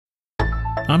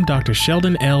I'm Dr.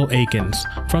 Sheldon L. Akins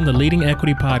from the Leading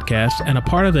Equity Podcast and a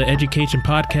part of the Education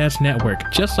Podcast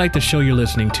Network, just like the show you're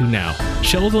listening to now.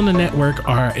 Shows on the network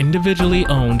are individually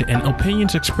owned and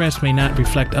opinions expressed may not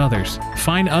reflect others.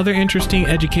 Find other interesting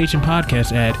education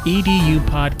podcasts at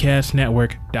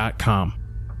edupodcastnetwork.com.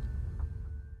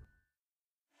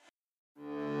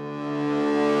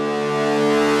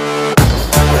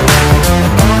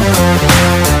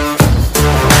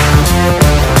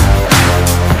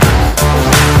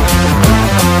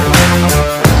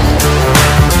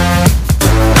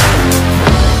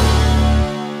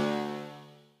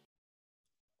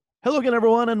 Hello again,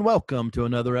 everyone, and welcome to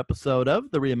another episode of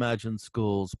the Reimagined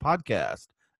Schools podcast,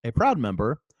 a proud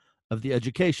member of the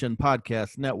Education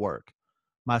Podcast Network.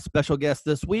 My special guest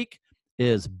this week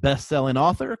is best-selling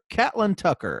author Catlin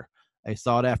Tucker, a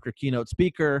sought-after keynote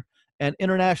speaker and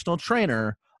international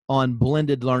trainer on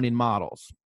blended learning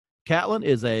models. Catlin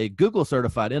is a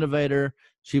Google-certified innovator.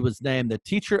 She was named the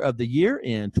Teacher of the Year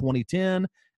in 2010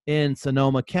 in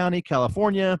Sonoma County,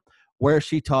 California, where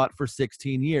she taught for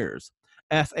 16 years.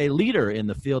 As a leader in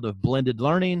the field of blended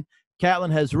learning,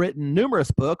 Catlin has written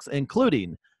numerous books,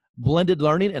 including Blended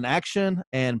Learning in Action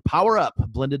and Power Up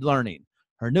Blended Learning.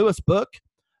 Her newest book,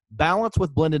 Balance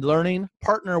with Blended Learning,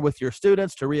 Partner with Your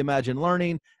Students to Reimagine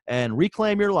Learning and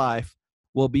Reclaim Your Life,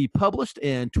 will be published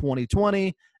in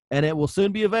 2020, and it will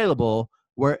soon be available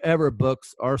wherever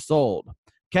books are sold.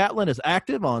 Catlin is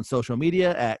active on social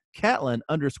media at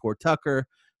Catlin_Tucker.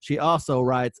 She also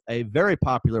writes a very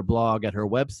popular blog at her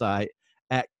website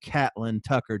at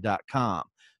catlintucker.com.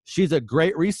 She's a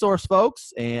great resource,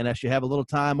 folks, and as you have a little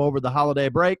time over the holiday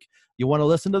break, you want to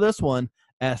listen to this one,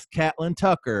 as Catlin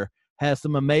Tucker has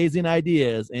some amazing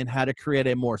ideas in how to create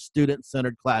a more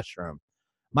student-centered classroom.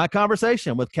 My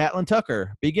conversation with Catlin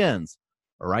Tucker begins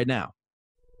right now.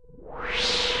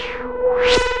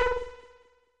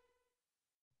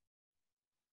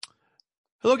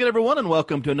 Hello again, everyone, and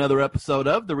welcome to another episode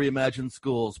of the Reimagined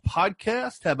Schools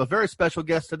podcast. I have a very special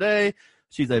guest today.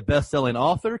 She's a best-selling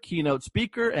author, keynote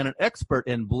speaker, and an expert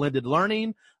in blended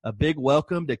learning. A big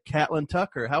welcome to Catlin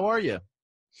Tucker. How are you?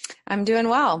 I'm doing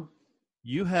well.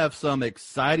 You have some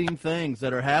exciting things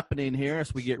that are happening here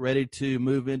as we get ready to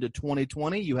move into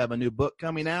 2020. You have a new book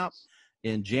coming out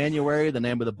in January. The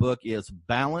name of the book is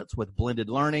Balance with Blended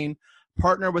Learning.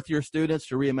 Partner with your students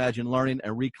to reimagine learning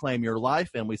and reclaim your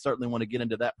life, and we certainly want to get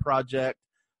into that project.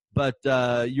 But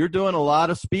you're doing a lot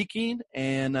of speaking,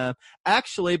 and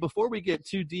actually, before we get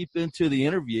too deep into the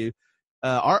interview,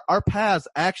 our paths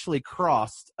actually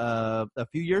crossed a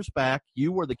few years back.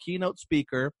 You were the keynote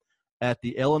speaker at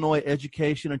the Illinois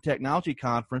Education and Technology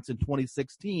Conference in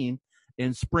 2016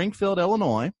 in Springfield,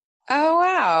 Illinois. Oh,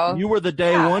 wow. You were the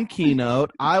day one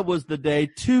keynote. I was the day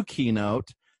two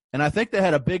keynote. And I think they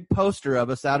had a big poster of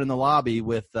us out in the lobby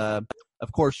with, of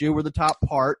course, you were the top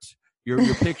part, your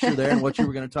picture there and what you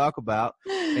were going to talk about.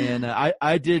 And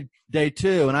I did day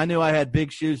two, and I knew I had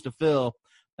big shoes to fill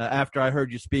after I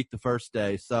heard you speak the first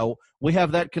day. So we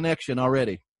have that connection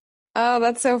already. Oh,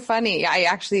 that's so funny.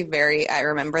 I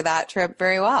remember that trip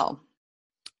very well.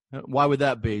 Why would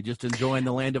that be? Just enjoying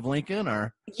the land of Lincoln,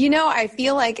 or? I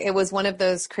feel like it was one of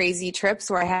those crazy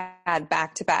trips where I had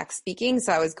back-to-back speaking.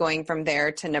 So I was going from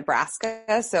there to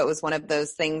Nebraska. So it was one of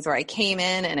those things where I came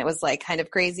in and it was like kind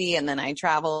of crazy. And then I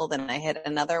traveled and I hit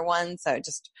another one. So I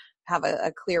just have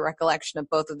a clear recollection of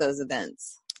both of those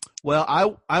events. Well,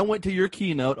 I went to your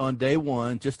keynote on day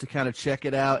one just to kind of check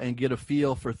it out and get a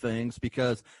feel for things,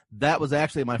 because that was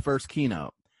actually my first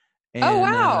keynote. And, oh,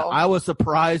 wow. I was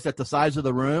surprised at the size of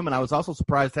the room, and I was also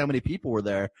surprised how many people were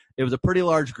there. It was a pretty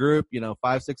large group,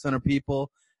 500-600 people.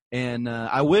 And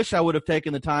I wish I would have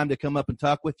taken the time to come up and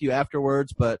talk with you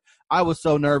afterwards, but I was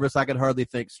so nervous I could hardly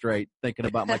think straight thinking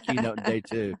about my keynote in day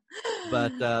two.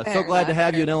 But so glad to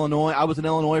have you in Illinois. I was in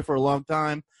Illinois for a long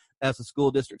time as a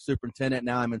school district superintendent.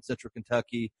 Now I'm in Central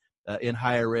Kentucky in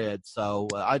higher ed. So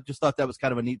I just thought that was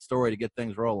kind of a neat story to get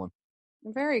things rolling.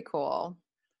 Very cool.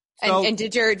 So, and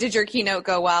did your keynote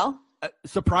go well?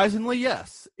 Surprisingly,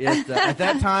 yes. At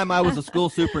that time, I was a school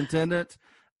superintendent,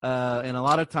 and a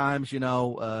lot of times,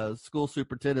 school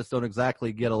superintendents don't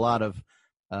exactly get a lot of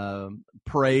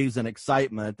praise and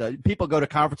excitement. People go to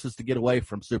conferences to get away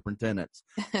from superintendents.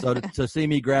 So to see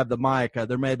me grab the mic,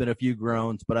 there may have been a few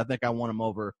groans, but I think I won them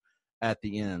over at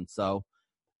the end. So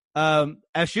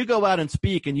as you go out and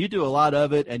speak, and you do a lot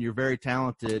of it, and you're very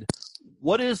talented,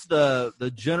 what is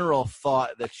the general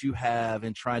thought that you have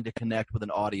in trying to connect with an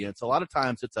audience? A lot of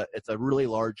times it's a really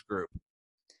large group.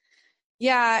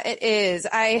 Yeah, it is.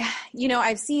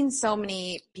 I've seen so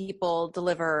many people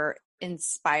deliver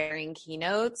inspiring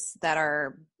keynotes that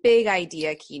are big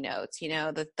idea keynotes,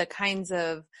 the kinds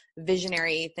of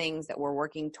visionary things that we're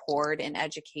working toward in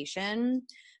education.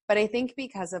 But I think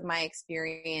because of my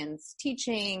experience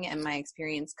teaching and my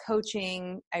experience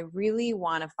coaching, I really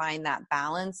want to find that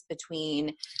balance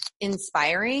between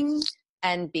inspiring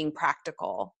and being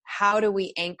practical. How do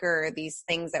we anchor these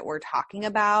things that we're talking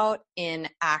about in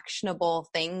actionable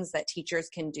things that teachers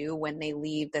can do when they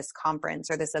leave this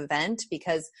conference or this event?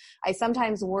 Because I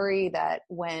sometimes worry that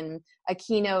when a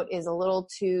keynote is a little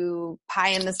too pie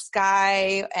in the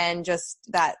sky and just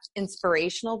that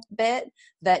inspirational bit,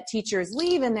 that teachers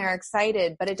leave and they're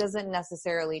excited, but it doesn't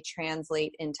necessarily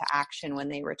translate into action when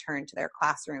they return to their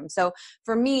classroom. So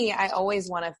for me, I always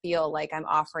want to feel like I'm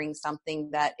offering something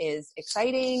that is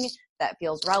exciting, that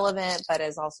feels relevant, but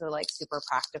is also like super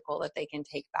practical that they can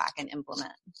take back and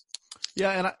implement.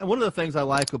 Yeah, and one of the things I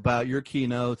like about your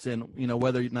keynotes, and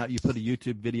whether or not you put a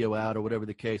YouTube video out or whatever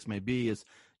the case may be, is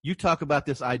you talk about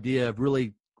this idea of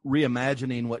really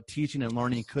reimagining what teaching and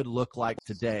learning could look like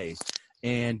today,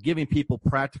 and giving people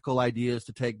practical ideas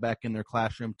to take back in their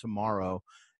classroom tomorrow.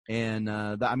 And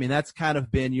that's kind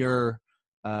of been your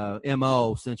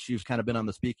MO since you've kind of been on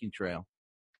the speaking trail.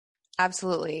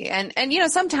 Absolutely. And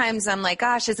sometimes I'm like,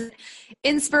 gosh, is it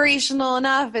inspirational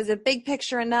enough? Is it big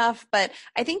picture enough? But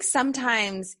I think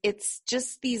sometimes it's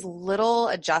just these little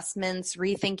adjustments,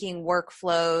 rethinking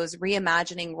workflows,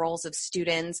 reimagining roles of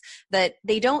students, that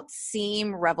they don't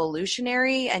seem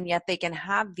revolutionary, and yet they can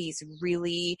have these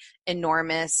really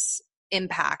enormous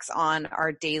impacts on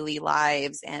our daily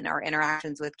lives and our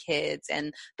interactions with kids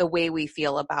and the way we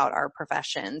feel about our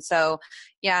profession. So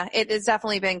yeah, it has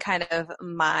definitely been kind of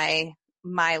my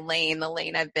lane, the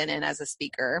lane I've been in as a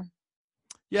speaker.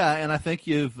 Yeah, and I think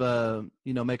you've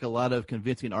make a lot of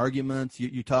convincing arguments.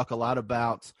 You talk a lot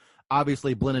about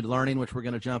obviously blended learning, which we're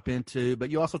going to jump into, but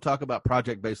you also talk about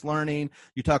project-based learning.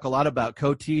 You talk a lot about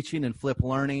co-teaching and flip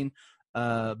learning.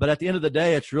 But at the end of the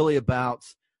day, it's really about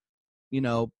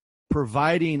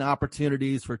providing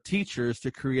opportunities for teachers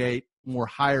to create more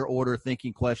higher order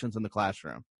thinking questions in the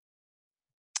classroom.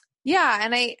 Yeah,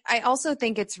 and I also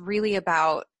think it's really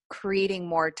about creating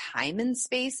more time and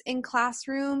space in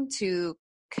classroom to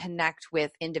connect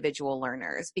with individual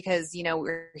learners, because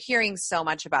we're hearing so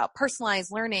much about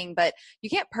personalized learning, but you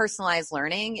can't personalize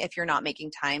learning if you're not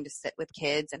making time to sit with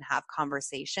kids and have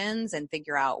conversations and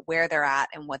figure out where they're at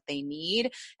and what they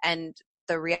need. And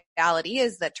the reality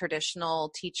is that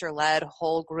traditional teacher-led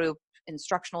whole group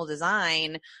instructional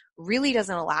design really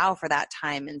doesn't allow for that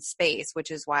time and space,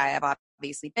 which is why I've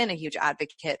obviously been a huge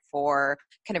advocate for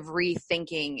kind of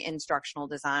rethinking instructional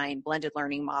design, blended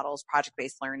learning models,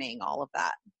 project-based learning, all of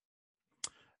that.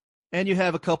 And you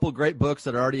have a couple of great books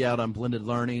that are already out on blended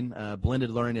learning,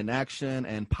 Blended Learning in Action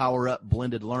and Power Up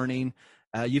Blended Learning.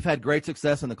 You've had great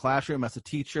success in the classroom as a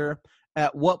teacher.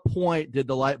 At what point did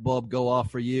the light bulb go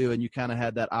off for you and you kind of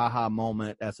had that aha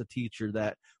moment as a teacher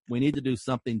that we need to do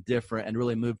something different and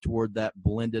really move toward that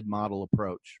blended model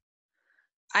approach?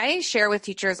 I share with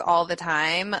teachers all the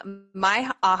time.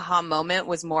 My aha moment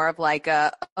was more of like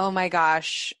a, oh my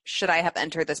gosh, should I have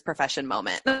entered this profession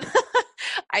moment?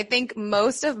 I think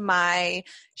most of my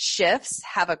shifts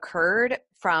have occurred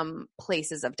from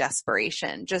places of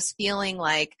desperation, just feeling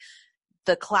like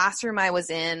the classroom I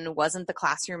was in wasn't the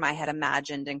classroom I had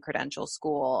imagined in credential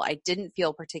school. I didn't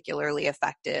feel particularly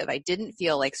effective. I didn't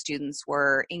feel like students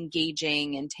were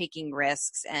engaging and taking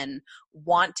risks and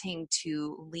wanting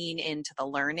to lean into the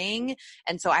learning.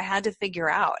 And so I had to figure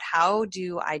out, how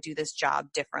do I do this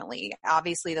job differently?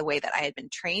 Obviously, the way that I had been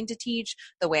trained to teach,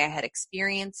 the way I had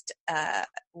experienced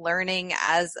learning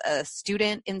as a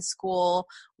student in school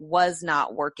was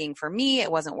not working for me.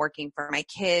 It wasn't working for my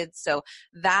kids. So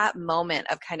that moment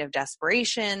of kind of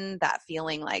desperation, that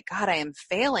feeling like, God, I am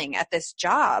failing at this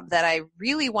job that I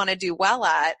really want to do well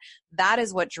at, that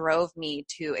is what drove me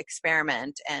to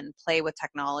experiment and play with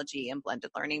technology and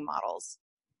blended learning models.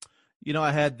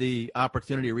 I had the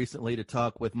opportunity recently to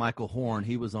talk with Michael Horn.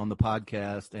 He was on the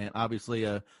podcast, and obviously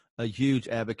a huge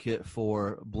advocate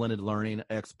for blended learning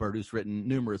expert who's written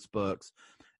numerous books.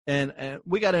 And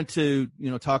we got into,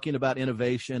 talking about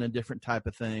innovation and different type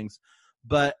of things.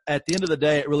 But at the end of the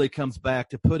day, it really comes back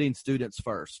to putting students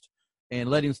first and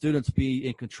letting students be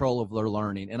in control of their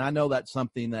learning. And I know that's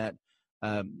something that,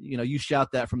 you shout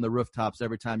that from the rooftops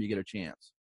every time you get a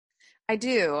chance. I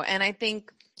do. And I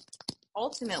think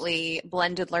ultimately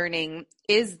blended learning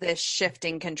is this shift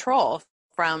in control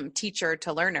from teacher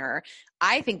to learner.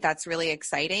 I think that's really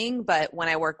exciting, but when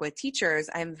I work with teachers,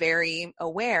 I'm very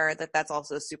aware that that's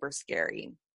also super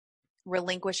scary.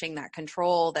 Relinquishing that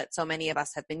control that so many of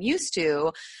us have been used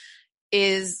to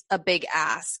is a big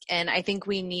ask. And I think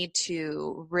we need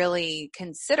to really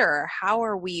consider, how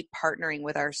are we partnering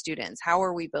with our students? How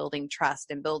are we building trust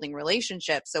and building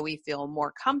relationships so we feel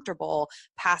more comfortable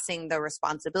passing the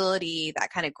responsibility,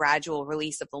 that kind of gradual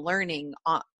release of the learning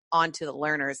onto the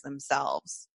learners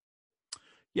themselves?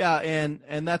 Yeah,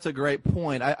 and that's a great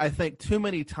point. I think too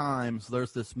many times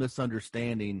there's this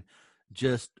misunderstanding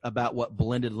just about what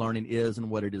blended learning is and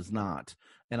what it is not.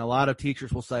 And a lot of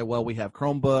teachers will say, well, we have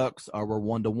Chromebooks or we're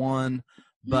one-to-one,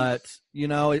 but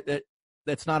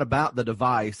it's not about the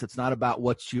device. It's not about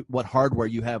what hardware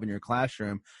you have in your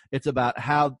classroom. It's about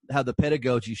how the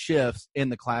pedagogy shifts in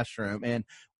the classroom. And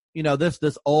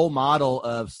this old model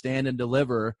of stand and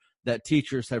deliver that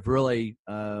teachers have really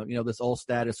this old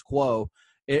status quo,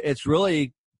 it's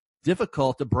really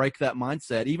difficult to break that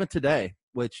mindset even today,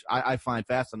 which I find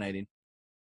fascinating.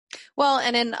 Well,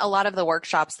 and in a lot of the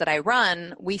workshops that I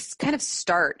run, we kind of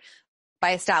start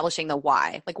by establishing the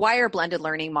why. Like, why are blended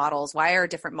learning models? Why are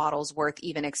different models worth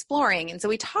even exploring? And so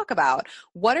we talk about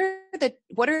what are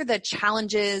the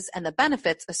challenges and the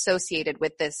benefits associated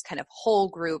with this kind of whole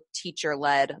group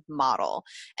teacher-led model.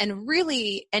 And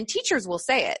teachers will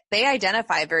say it. They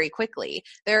identify very quickly.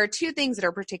 There are two things that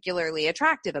are particularly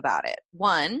attractive about it.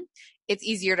 One, it's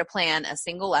easier to plan a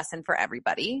single lesson for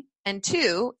everybody. And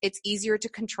two, it's easier to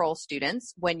control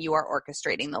students when you are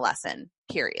orchestrating the lesson,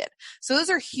 period. So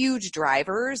those are huge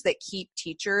drivers that keep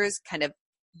teachers kind of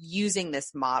using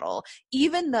this model,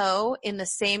 even though in the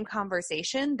same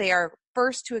conversation, they are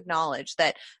first to acknowledge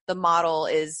that the model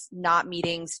is not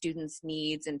meeting students'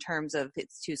 needs in terms of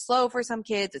it's too slow for some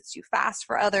kids, it's too fast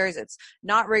for others, it's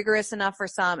not rigorous enough for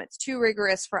some, it's too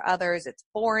rigorous for others, it's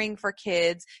boring for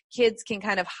kids can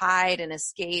kind of hide and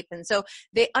escape. And so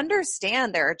they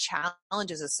understand there are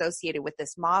challenges associated with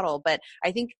this model, but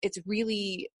I think it's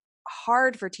really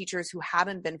hard for teachers who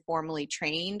haven't been formally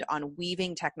trained on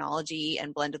weaving technology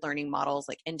and blended learning models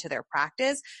like into their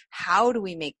practice. How do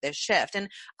we make this shift? And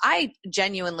I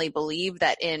genuinely believe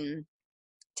that in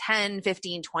 10,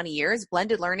 15, 20 years,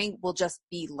 blended learning will just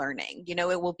be learning.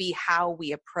 It will be how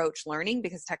we approach learning,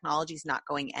 because technology is not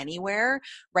going anywhere.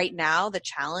 Right now, the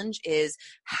challenge is,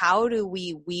 how do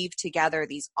we weave together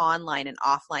these online and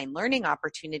offline learning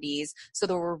opportunities so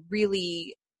that we're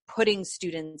really putting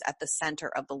students at the center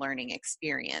of the learning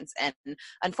experience. And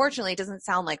unfortunately, it doesn't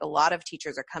sound like a lot of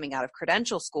teachers are coming out of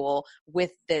credential school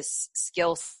with this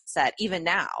skill set, even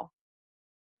now.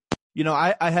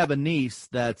 I have a niece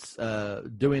that's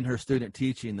doing her student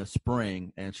teaching this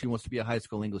spring, and she wants to be a high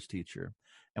school English teacher.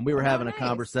 And we were having a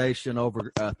conversation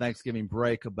over Thanksgiving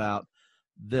break about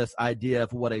this idea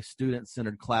of what a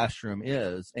student-centered classroom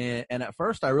is. And at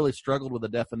first, I really struggled with the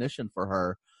definition for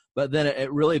her. But then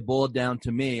it really boiled down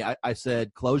to me. I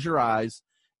said, close your eyes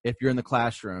if you're in the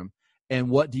classroom, and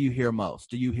what do you hear most?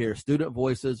 Do you hear student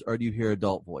voices or do you hear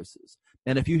adult voices?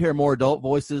 And if you hear more adult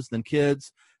voices than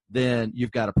kids, then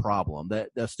you've got a problem.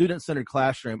 The student-centered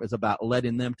classroom is about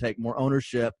letting them take more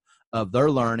ownership of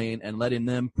their learning and letting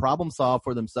them problem solve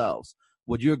for themselves.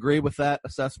 Would you agree with that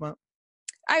assessment?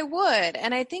 I would.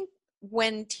 And I think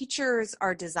when teachers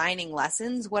are designing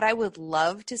lessons, what I would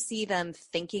love to see them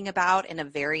thinking about in a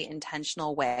very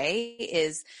intentional way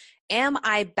is, am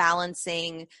I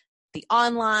balancing the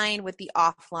online with the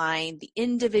offline, the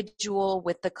individual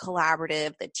with the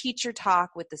collaborative, the teacher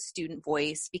talk with the student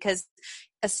voice? Because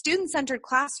a student-centered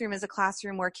classroom is a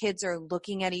classroom where kids are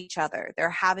looking at each other, they're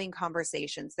having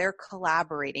conversations, they're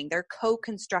collaborating, they're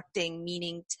co-constructing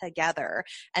meaning together.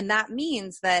 And that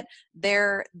means that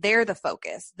they're the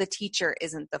focus. The teacher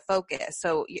isn't the focus.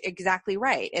 So you're exactly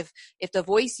right. If the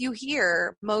voice you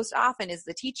hear most often is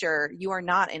the teacher, you are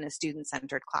not in a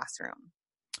student-centered classroom.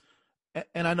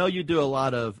 And I know you do a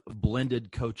lot of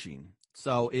blended coaching.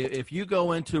 So if you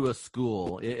go into a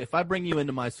school, if I bring you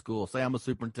into my school, say I'm a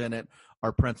superintendent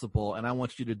or principal, and I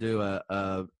want you to do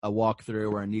a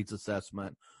walkthrough or a needs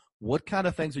assessment, what kind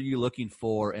of things are you looking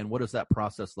for, and what does that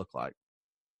process look like?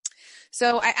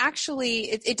 So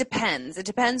it depends. It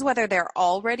depends whether they're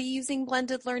already using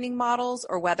blended learning models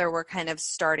or whether we're kind of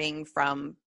starting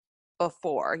from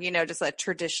before, just a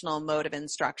traditional mode of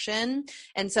instruction.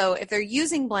 And so if they're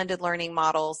using blended learning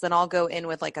models, then I'll go in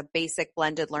with like a basic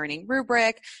blended learning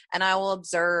rubric, and I will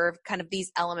observe kind of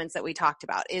these elements that we talked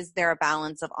about. Is there a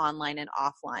balance of online and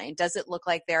offline? Does it look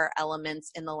like there are elements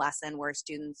in the lesson where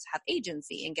students have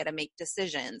agency and get to make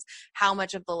decisions? How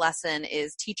much of the lesson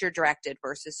is teacher directed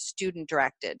versus student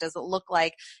directed? Does it look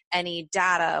like any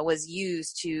data was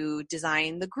used to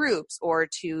design the groups or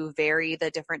to vary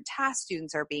the different tasks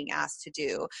students are being asked asked to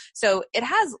do. So it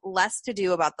has less to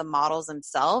do about the models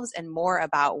themselves and more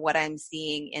about what I'm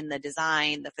seeing in the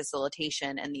design, the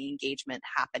facilitation, and the engagement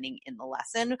happening in the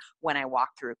lesson when I walk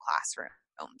through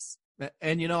classrooms.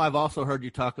 And, I've also heard you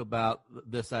talk about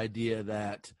this idea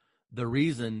that the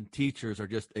reason teachers are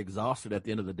just exhausted at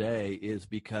the end of the day is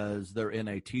because they're in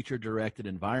a teacher-directed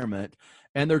environment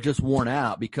and they're just worn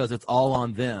out because it's all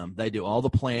on them. They do all the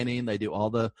planning, they do all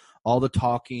the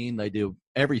talking, they do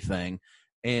everything.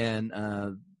 And,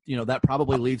 that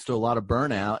probably leads to a lot of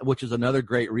burnout, which is another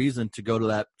great reason to go to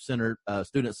that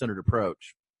student-centered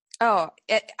approach. Oh,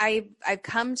 I've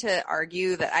come to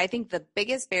argue that I think the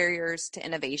biggest barriers to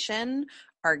innovation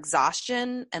are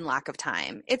exhaustion and lack of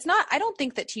time. I don't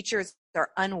think that teachers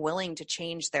are unwilling to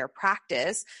change their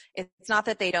practice. It's not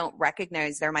that they don't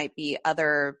recognize there might be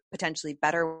other potentially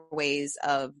better ways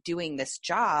of doing this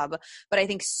job, but I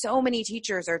think so many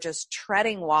teachers are just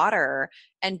treading water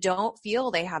and don't feel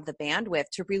they have the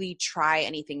bandwidth to really try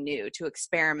anything new, to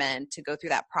experiment, to go through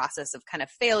that process of kind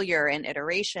of failure and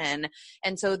iteration.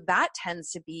 And so that tends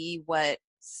to be what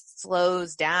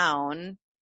slows down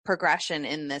progression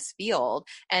in this field.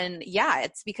 And yeah,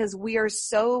 it's because we are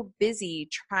so busy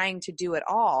trying to do it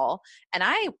all. And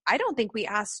I don't think we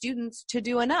ask students to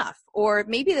do enough, or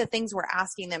maybe the things we're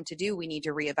asking them to do, we need to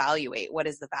reevaluate. What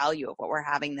is the value of what we're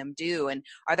having them do? And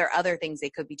are there other things they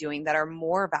could be doing that are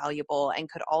more valuable and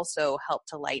could also help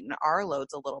to lighten our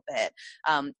loads a little bit?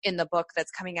 In the book that's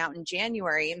coming out in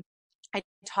January, I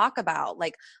talk about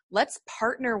let's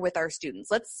partner with our students.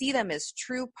 Let's see them as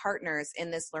true partners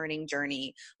in this learning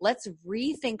journey. Let's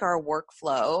rethink our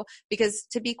workflow, because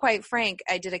to be quite frank,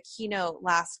 I did a keynote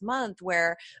last month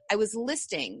where I was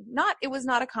listing, it was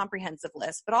not a comprehensive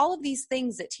list, but all of these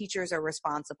things that teachers are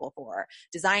responsible for: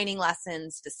 designing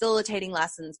lessons, facilitating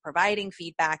lessons, providing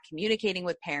feedback, communicating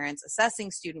with parents,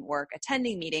 assessing student work,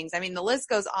 attending meetings. I mean, the list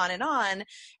goes on.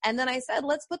 And then I said,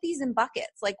 let's put these in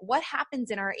buckets. Like, what happens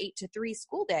in our 8 to 3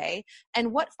 school day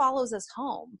and what follows us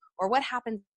home, or what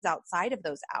happens outside of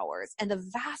those hours? And the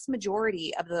vast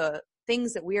majority of the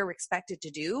things that we are expected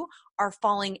to do are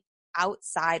falling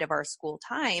outside of our school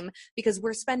time because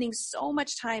we're spending so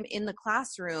much time in the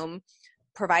classroom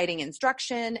providing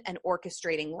instruction and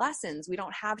orchestrating lessons. We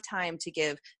don't have time to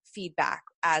give feedback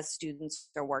as students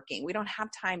are working. We don't have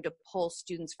time to pull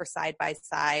students for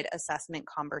side-by-side assessment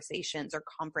conversations or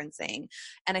conferencing.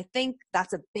 And I think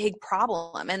that's a big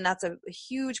problem. And that's a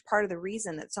huge part of the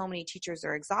reason that so many teachers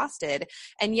are exhausted.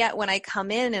 And yet when I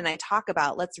come in and I talk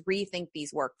about, let's rethink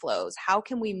these workflows, how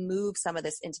can we move some of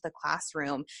this into the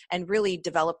classroom and really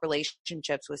develop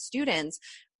relationships with students,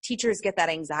 teachers get that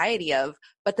anxiety of,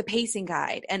 but the pacing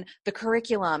guide and the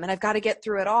curriculum, and I've got to get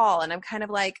through it all. And I'm kind of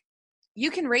like, you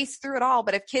can race through it all,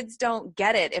 but if kids don't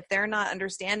get it, if they're not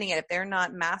understanding it, if they're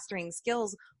not mastering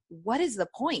skills, what is the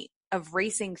point of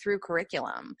racing through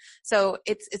curriculum? So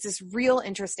it's this real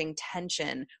interesting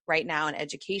tension right now in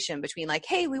education between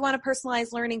hey, we want to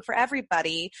personalize learning for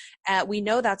everybody. We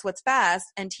know that's what's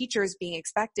best, and teachers being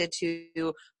expected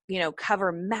to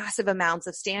cover massive amounts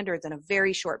of standards in a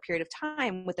very short period of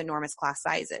time with enormous class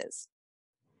sizes.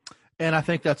 And I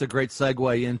think that's a great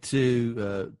segue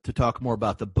into to talk more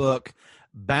about the book.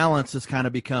 Balance has kind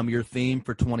of become your theme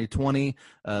for 2020.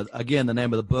 Again, the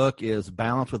name of the book is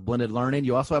Balance with Blended Learning.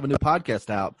 You also have a new podcast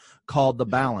out called The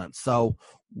Balance. So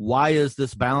why is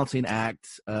this balancing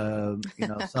act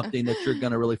something that you're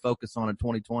going to really focus on in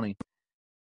 2020?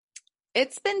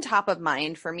 It's been top of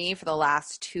mind for me for the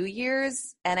last 2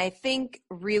 years. And I think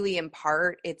really in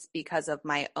part, it's because of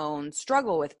my own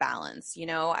struggle with balance.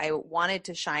 I wanted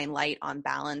to shine light on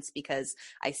balance because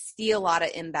I see a lot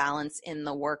of imbalance in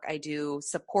the work I do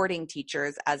supporting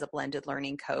teachers as a blended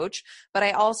learning coach, but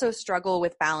I also struggle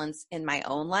with balance in my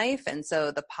own life. And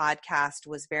so the podcast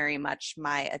was very much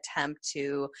my attempt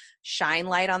to shine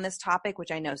light on this topic,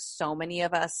 which I know so many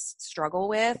of us struggle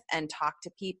with, and talk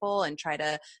to people and try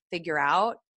to figure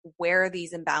out where are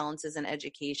these imbalances in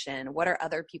education, what are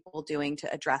other people doing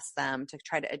to address them, to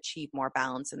try to achieve more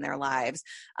balance in their lives.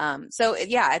 So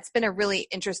yeah, it's been a really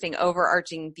interesting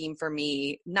overarching theme for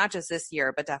me, not just this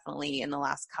year, but definitely in the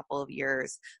last couple of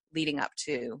years leading up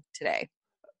to today.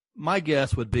 My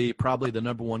guess would be probably the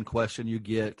number one question you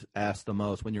get asked the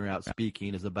most when you're out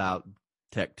speaking is about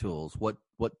tech tools. What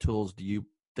tools do you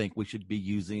think we should be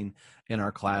using in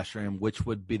our classroom, which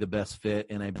would be the best fit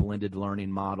in a blended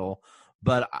learning model?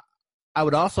 But I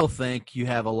would also think you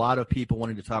have a lot of people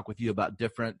wanting to talk with you about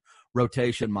different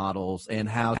rotation models and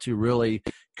how to really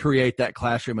create that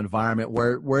classroom environment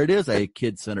where it is a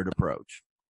kid-centered approach.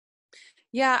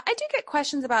 Yeah, I do get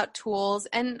questions about tools,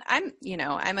 and I'm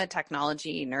a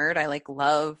technology nerd. I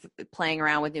love playing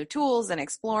around with new tools and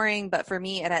exploring, but for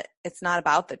me it's not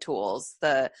about the tools.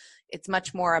 It's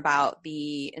much more about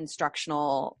the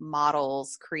instructional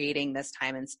models, creating this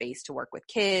time and space to work with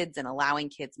kids and allowing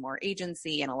kids more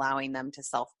agency and allowing them to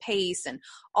self-pace and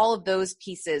all of those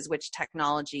pieces which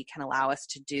technology can allow us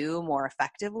to do more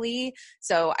effectively.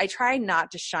 So I try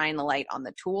not to shine the light on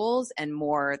the tools and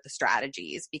more the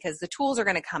strategies, because the tools are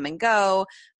going to come and go.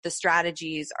 The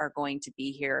strategies are going to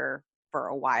be here for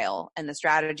a while, and the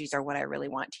strategies are what I really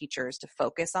want teachers to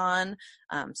focus on.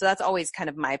 So that's always kind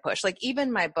of my push. Like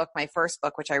even my first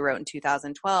book, which I wrote in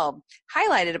 2012,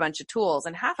 highlighted a bunch of tools,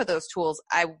 and half of those tools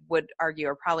I would argue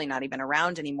are probably not even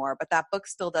around anymore, but that book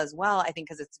still does well, I think,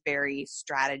 because it's very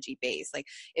strategy based. Like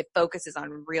it focuses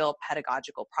on real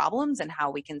pedagogical problems and how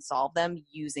we can solve them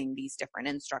using these different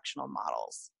instructional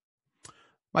models.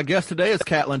 My guest today is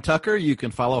Catlin Tucker. You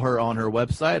can follow her on her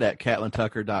website at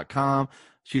catlintucker.com.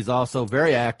 She's also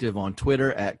very active on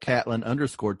Twitter at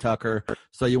Catlin_Tucker.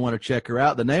 So you want to check her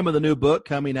out. The name of the new book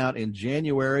coming out in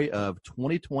January of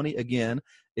 2020 again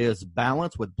is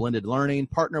Balance with Blended Learning.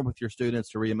 Partner with your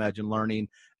students to reimagine learning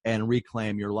and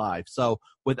reclaim your life. So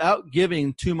without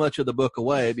giving too much of the book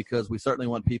away, because we certainly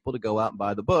want people to go out and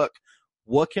buy the book,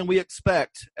 what can we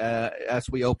expect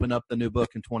as we open up the new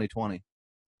book in 2020?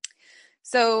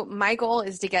 So my goal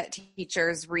is to get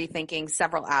teachers rethinking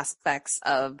several aspects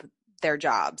of their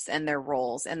jobs and their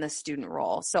roles and the student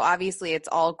role. So obviously it's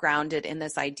all grounded in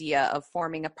this idea of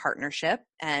forming a partnership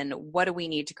and what do we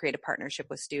need to create a partnership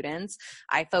with students.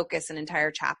 I focus an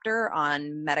entire chapter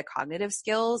on metacognitive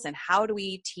skills and how do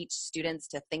we teach students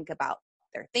to think about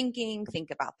their thinking,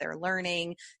 think about their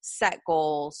learning, set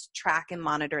goals, track and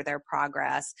monitor their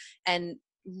progress, and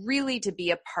really to be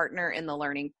a partner in the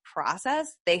learning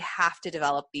process, they have to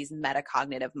develop these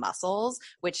metacognitive muscles,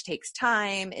 which takes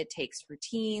time. It takes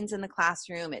routines in the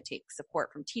classroom. It takes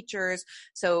support from teachers.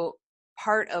 So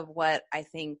part of what I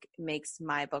think makes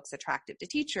my books attractive to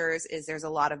teachers is there's a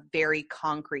lot of very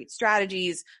concrete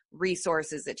strategies,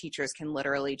 resources that teachers can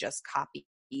literally just copy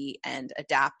and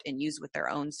adapt and use with their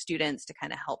own students to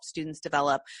kind of help students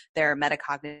develop their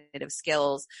metacognitive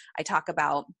skills. I talk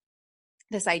about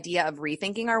this idea of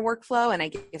rethinking our workflow, and I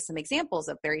give some examples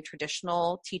of very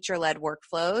traditional teacher-led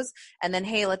workflows. And then,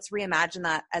 hey, let's reimagine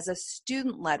that as a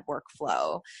student-led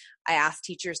workflow. I ask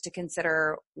teachers to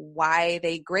consider why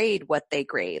they grade what they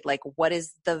grade. Like, what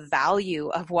is the value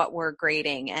of what we're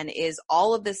grading? And is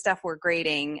all of this stuff we're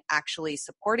grading actually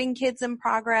supporting kids in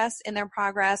their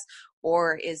progress,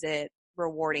 or is it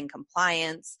rewarding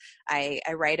compliance? I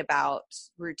write about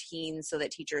routines so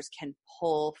that teachers can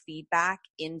pull feedback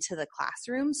into the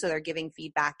classroom. So they're giving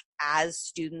feedback as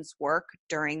students work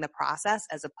during the process,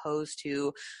 as opposed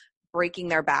to breaking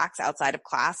their backs outside of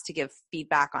class to give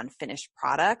feedback on finished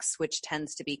products, which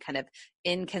tends to be kind of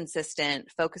inconsistent,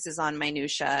 focuses on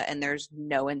minutia, and there's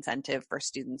no incentive for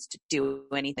students to do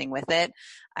anything with it.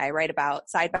 I write about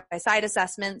side-by-side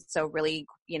assessments. So really,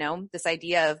 this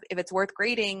idea of if it's worth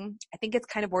grading, I think it's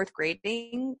kind of worth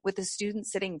grading with the student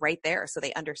sitting right there so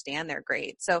they understand their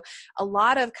grade. So a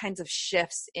lot of kinds of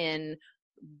shifts in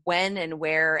when and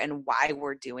where and why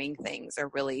we're doing things are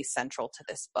really central to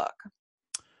this book.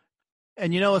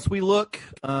 And, as we look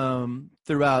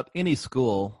throughout any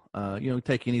school,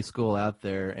 take any school out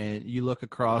there and you look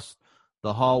across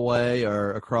the hallway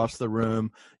or across the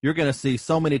room, you're going to see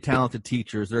so many talented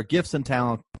teachers. There are gifts and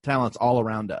talents all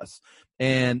around us.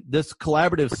 And this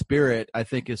collaborative spirit, I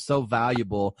think, is so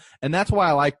valuable. And that's why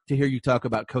I like to hear you talk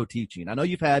about co-teaching. I know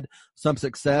you've had some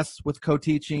success with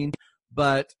co-teaching,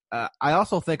 but I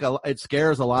also think it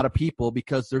scares a lot of people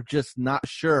because they're just not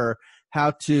sure how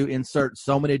to insert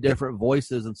so many different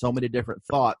voices and so many different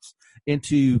thoughts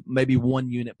into maybe one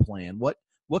unit plan. What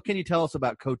can you tell us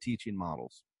about co-teaching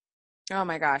models? Oh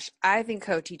my gosh, I think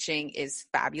co-teaching is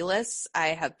fabulous. I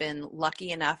have been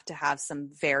lucky enough to have some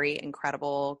very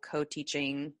incredible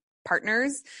co-teaching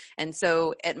partners. And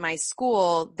so at my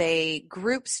school, they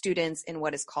group students in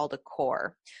what is called a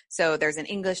core. So there's an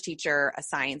English teacher, a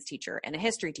science teacher, and a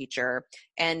history teacher.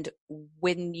 And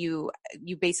when you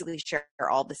basically share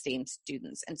all the same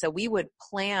students. And so we would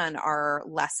plan our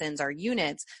lessons, our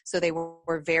units, so they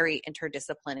were very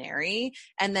interdisciplinary.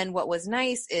 And then what was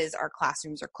nice is our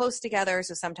classrooms are close together.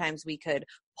 So sometimes we could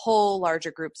pull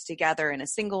larger groups together in a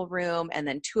single room, and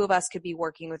then two of us could be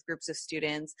working with groups of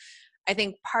students. I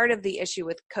think part of the issue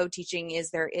with co-teaching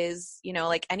is there is,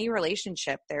 like any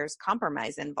relationship, there's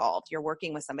compromise involved. You're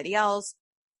working with somebody else.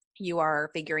 You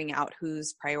are figuring out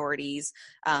whose priorities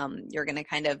you're going to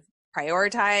kind of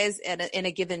prioritize in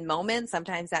a given moment.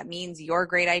 Sometimes that means your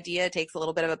great idea takes a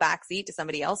little bit of a backseat to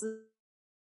somebody else's.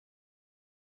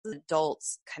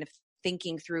 Adults kind of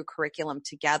thinking through curriculum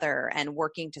together and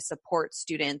working to support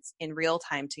students in real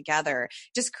time together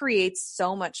just creates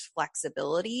so much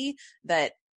flexibility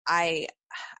that I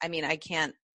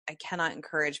cannot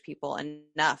encourage people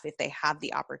enough if they have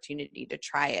the opportunity to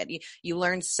try it. You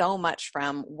learn so much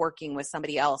from working with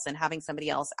somebody else and having somebody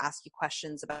else ask you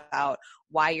questions about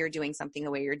why you're doing something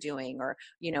the way you're doing, or,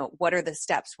 what are the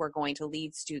steps we're going to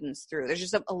lead students through. There's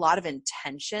just a lot of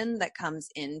intention that comes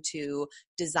into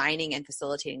designing and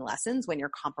facilitating lessons when you're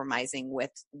compromising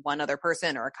with one other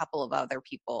person or a couple of other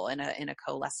people in a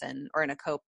co-lesson or in a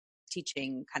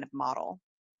co-teaching kind of model.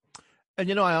 And,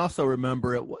 I also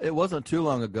remember it wasn't too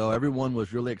long ago, everyone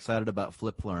was really excited about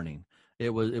flipped learning. It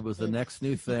was the next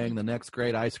new thing, the next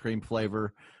great ice cream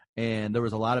flavor, and there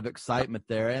was a lot of excitement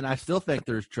there. And I still think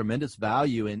there's tremendous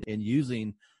value in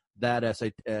using that as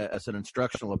an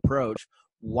instructional approach.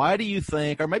 Why do you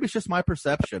think, or maybe it's just my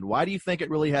perception, why do you think it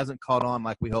really hasn't caught on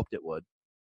like we hoped it would?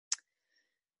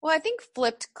 Well, I think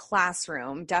flipped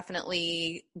classroom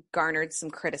definitely garnered some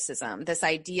criticism. This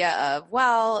idea of,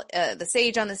 the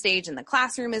sage on the stage in the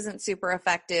classroom isn't super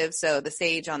effective. So the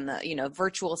sage on the,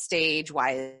 virtual stage,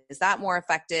 why is that more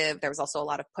effective? There was also a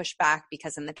lot of pushback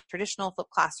because in the traditional flipped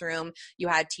classroom, you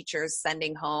had teachers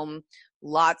sending home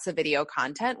lots of video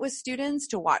content with students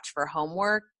to watch for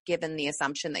homework, given the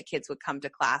assumption that kids would come to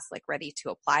class like ready to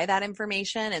apply that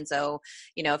information. And so,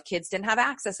 if kids didn't have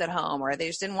access at home or they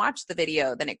just didn't watch the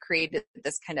video, then it created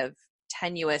this kind of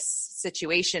tenuous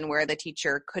situation where the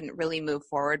teacher couldn't really move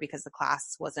forward because the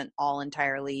class wasn't all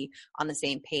entirely on the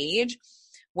same page.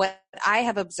 What I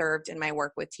have observed in my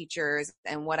work with teachers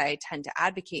and what I tend to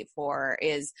advocate for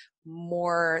is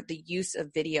more the use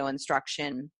of video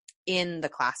instruction in the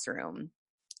classroom.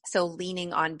 So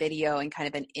leaning on video and kind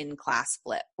of an in-class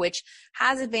flip, which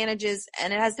has advantages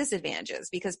and it has disadvantages,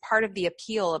 because part of the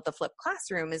appeal of the flipped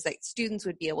classroom is that students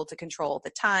would be able to control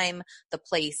the time, the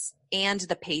place, and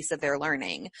the pace of their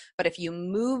learning. But if you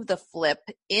move the flip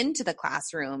into the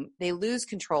classroom, they lose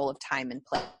control of time and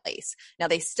place. Now,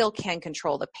 they still can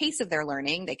control the pace of their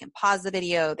learning. They can pause the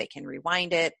video, they can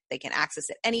rewind it, they can access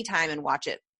it anytime and watch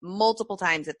it multiple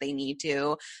times if they need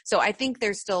to. So I think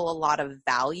there's still a lot of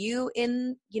value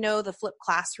in, the flipped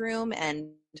classroom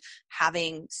and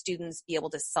having students be able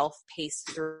to self-pace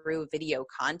through video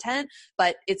content,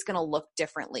 but it's going to look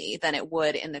differently than it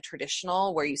would in the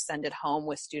traditional where you send it home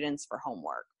with students for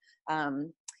homework.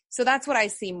 So that's what I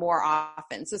see more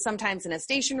often. So sometimes in a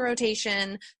station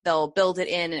rotation, they'll build it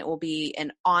in and it will be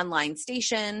an online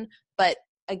station, but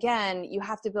again, you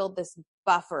have to build this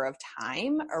buffer of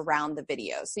time around the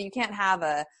video. So you can't have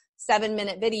a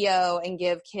 7-minute video and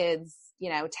give kids,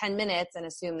 10 minutes and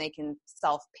assume they can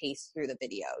self-pace through the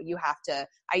video.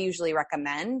 I usually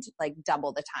recommend like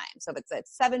double the time. So if it's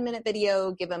a 7-minute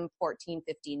video, give them 14,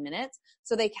 15 minutes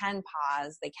so they can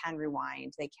pause, they can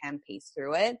rewind, they can pace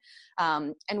through it.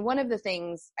 And one of the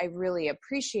things I really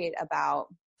appreciate about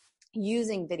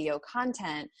using video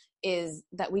content is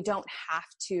that we don't have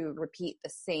to repeat the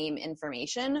same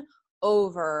information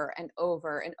over and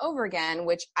over and over again,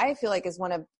 which I feel like is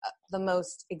one of the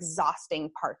most exhausting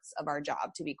parts of our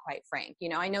job, to be quite frank.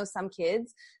 I know some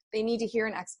kids, they need to hear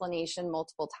an explanation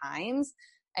multiple times.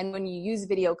 And when you use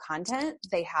video content,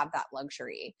 they have that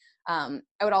luxury. I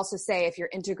would also say if you're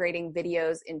integrating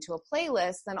videos into a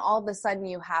playlist, then all of a sudden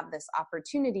you have this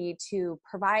opportunity to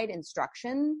provide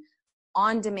instruction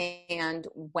on demand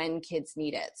when kids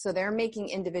need it. So they're making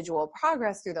individual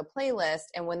progress through the playlist.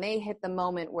 And when they hit the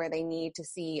moment where they need to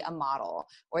see a model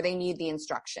or they need the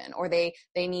instruction or they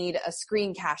need a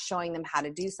screencast showing them how to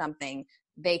do something,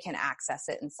 they can access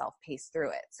it and self-pace through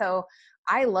it. So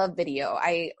I love video.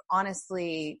 I want to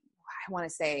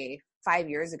say 5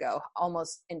 years ago,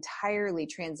 almost entirely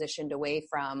transitioned away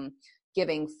from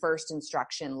giving first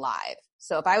instruction live.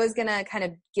 So if I was going to kind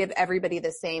of give everybody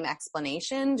the same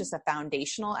explanation, just a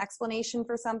foundational explanation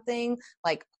for something,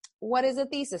 like what is a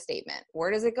thesis statement? Where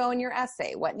does it go in your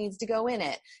essay? What needs to go in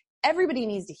it? Everybody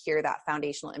needs to hear that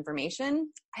foundational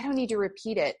information. I don't need to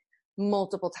repeat it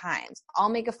multiple times. I'll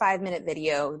make a 5-minute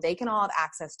video. They can all have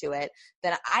access to it.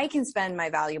 Then I can spend my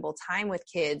valuable time with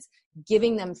kids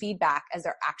giving them feedback as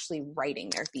they're actually writing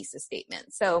their thesis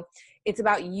statement. So it's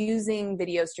about using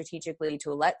video strategically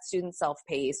to let students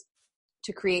self-pace,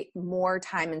 to create more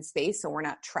time and space so we're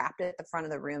not trapped at the front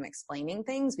of the room explaining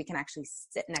things. We can actually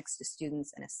sit next to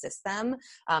students and assist them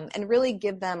and really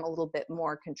give them a little bit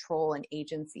more control and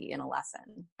agency in a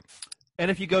lesson. And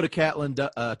if you go to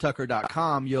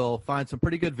CatlynTucker.com, you'll find some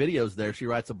pretty good videos there. She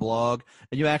writes a blog,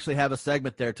 and you actually have a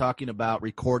segment there talking about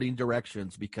recording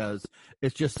directions, because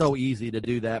it's just so easy to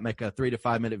do that, make a 3 to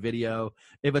 5 minute video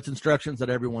if it's instructions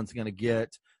that everyone's going to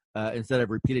get, instead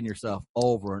of repeating yourself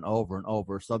over and over and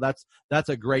over. So that's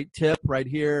a great tip right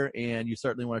here, and you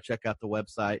certainly want to check out the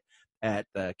website at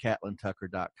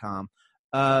CatlynTucker.com.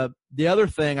 The other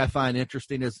thing I find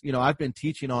interesting is, I've been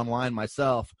teaching online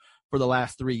myself for the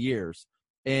last 3 years.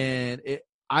 And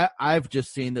I've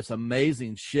just seen this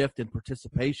amazing shift in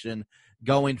participation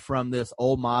going from this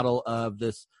old model of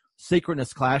this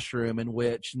synchronous classroom in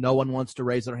which no one wants to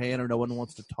raise their hand or no one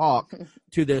wants to talk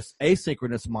to this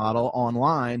asynchronous model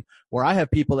online where I have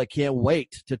people that can't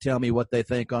wait to tell me what they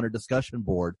think on a discussion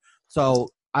board. So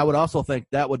I would also think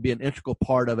that would be an integral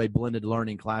part of a blended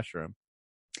learning classroom.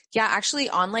 Yeah, actually,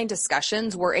 online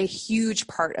discussions were a huge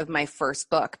part of my first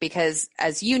book because,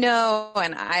 as you know,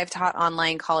 and I've taught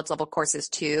online college level courses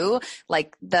too,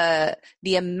 like the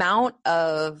amount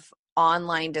of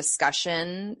online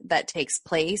discussion that takes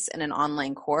place in an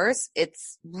online course,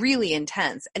 it's really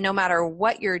intense. And no matter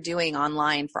what you're doing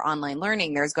online for online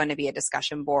learning, there's going to be a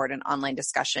discussion board, an online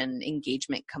discussion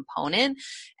engagement component.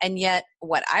 And yet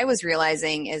what I was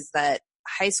realizing is that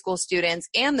high school students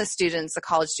and the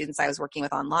college students I was working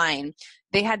with online,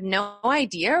 they had no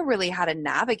idea really how to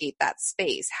navigate that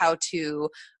space, how to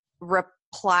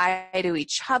reply to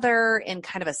each other in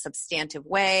kind of a substantive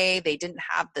way. They didn't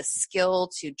have the skill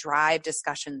to drive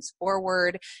discussions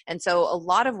forward. And so a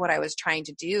lot of what I was trying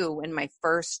to do in my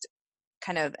first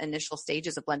kind of initial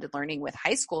stages of blended learning with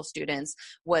high school students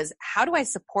was, how do I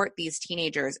support these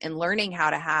teenagers in learning how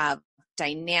to have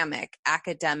dynamic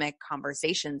academic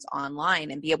conversations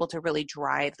online and be able to really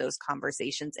drive those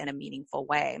conversations in a meaningful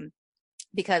way?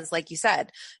 Because like you said,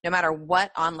 no matter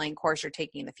what online course you're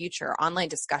taking in the future, online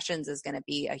discussions is going to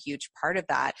be a huge part of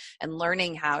that. And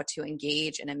learning how to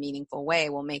engage in a meaningful way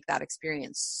will make that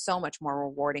experience so much more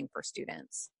rewarding for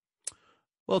students.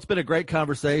 Well, it's been a great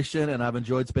conversation, and I've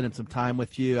enjoyed spending some time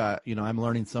with you. I'm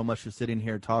learning so much just sitting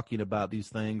here talking about these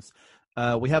things.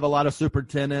 We have a lot of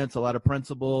superintendents, a lot of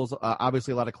principals,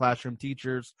 obviously a lot of classroom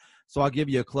teachers. So I'll give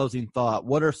you a closing thought.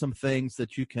 What are some things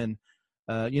that you can,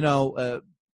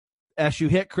 as you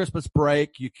hit Christmas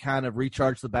break, you kind of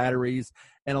recharge the batteries,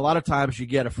 and a lot of times you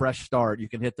get a fresh start. You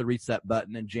can hit the reset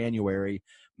button in January.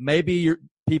 Maybe your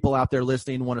people out there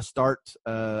listening want to start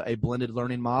a blended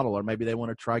learning model, or maybe they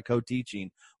want to try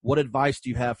co-teaching. What advice do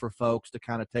you have for folks to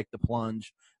kind of take the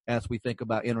plunge as we think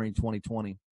about entering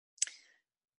 2020?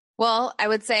 Well, I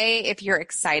would say if you're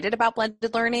excited about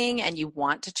blended learning and you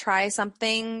want to try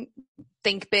something,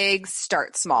 think big,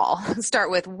 start small.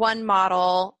 Start with one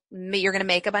model. You're going to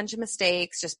make a bunch of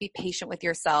mistakes. Just be patient with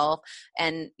yourself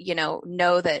and,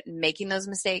 know that making those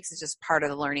mistakes is just part of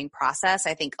the learning process.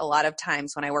 I think a lot of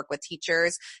times when I work with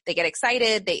teachers, they get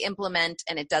excited, they implement,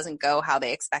 and it doesn't go how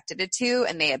they expected it to,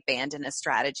 and they abandon a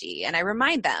strategy. And I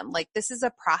remind them, this is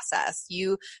a process.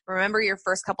 You remember your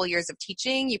first couple years of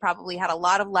teaching, you probably had a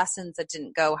lot of lessons that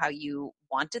didn't go how you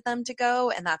wanted them to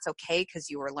go, and that's okay because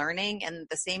you were learning. And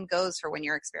the same goes for when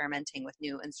you're experimenting with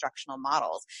new instructional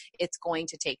models. It's going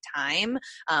to take time,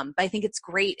 but I think it's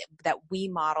great that we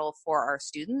model for our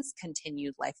students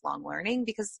continued lifelong learning,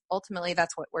 because ultimately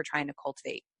that's what we're trying to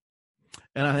cultivate.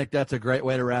 And I think that's a great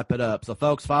way to wrap it up. So,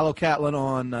 folks, follow Catlin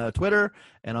on Twitter,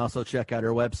 and also check out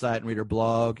her website and read her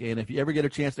blog. And if you ever get a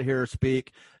chance to hear her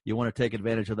speak, you want to take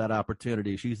advantage of that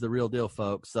opportunity. She's the real deal,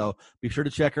 folks. So be sure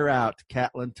to check her out,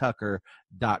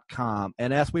 CatlynTucker.com.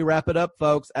 And as we wrap it up,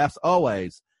 folks, as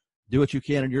always, do what you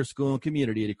can in your school and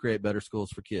community to create better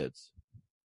schools for kids.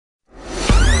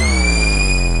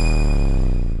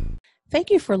 Thank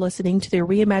you for listening to the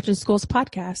Reimagine Schools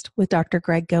podcast with Dr.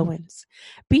 Greg Goins.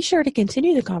 Be sure to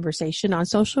continue the conversation on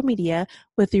social media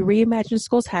with the Reimagine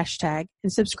Schools hashtag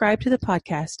and subscribe to the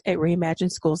podcast at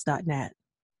reimagineschools.net.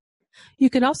 You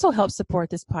can also help support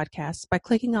this podcast by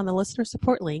clicking on the listener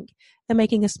support link and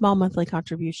making a small monthly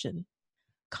contribution.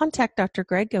 Contact Dr.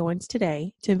 Greg Goins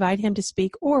today to invite him to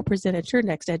speak or present at your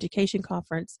next education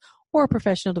conference or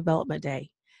professional development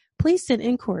day. Please send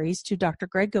inquiries to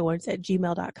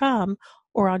drgreggoins@gmail.com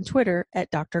or on Twitter at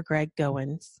Dr. Greg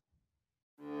Goins.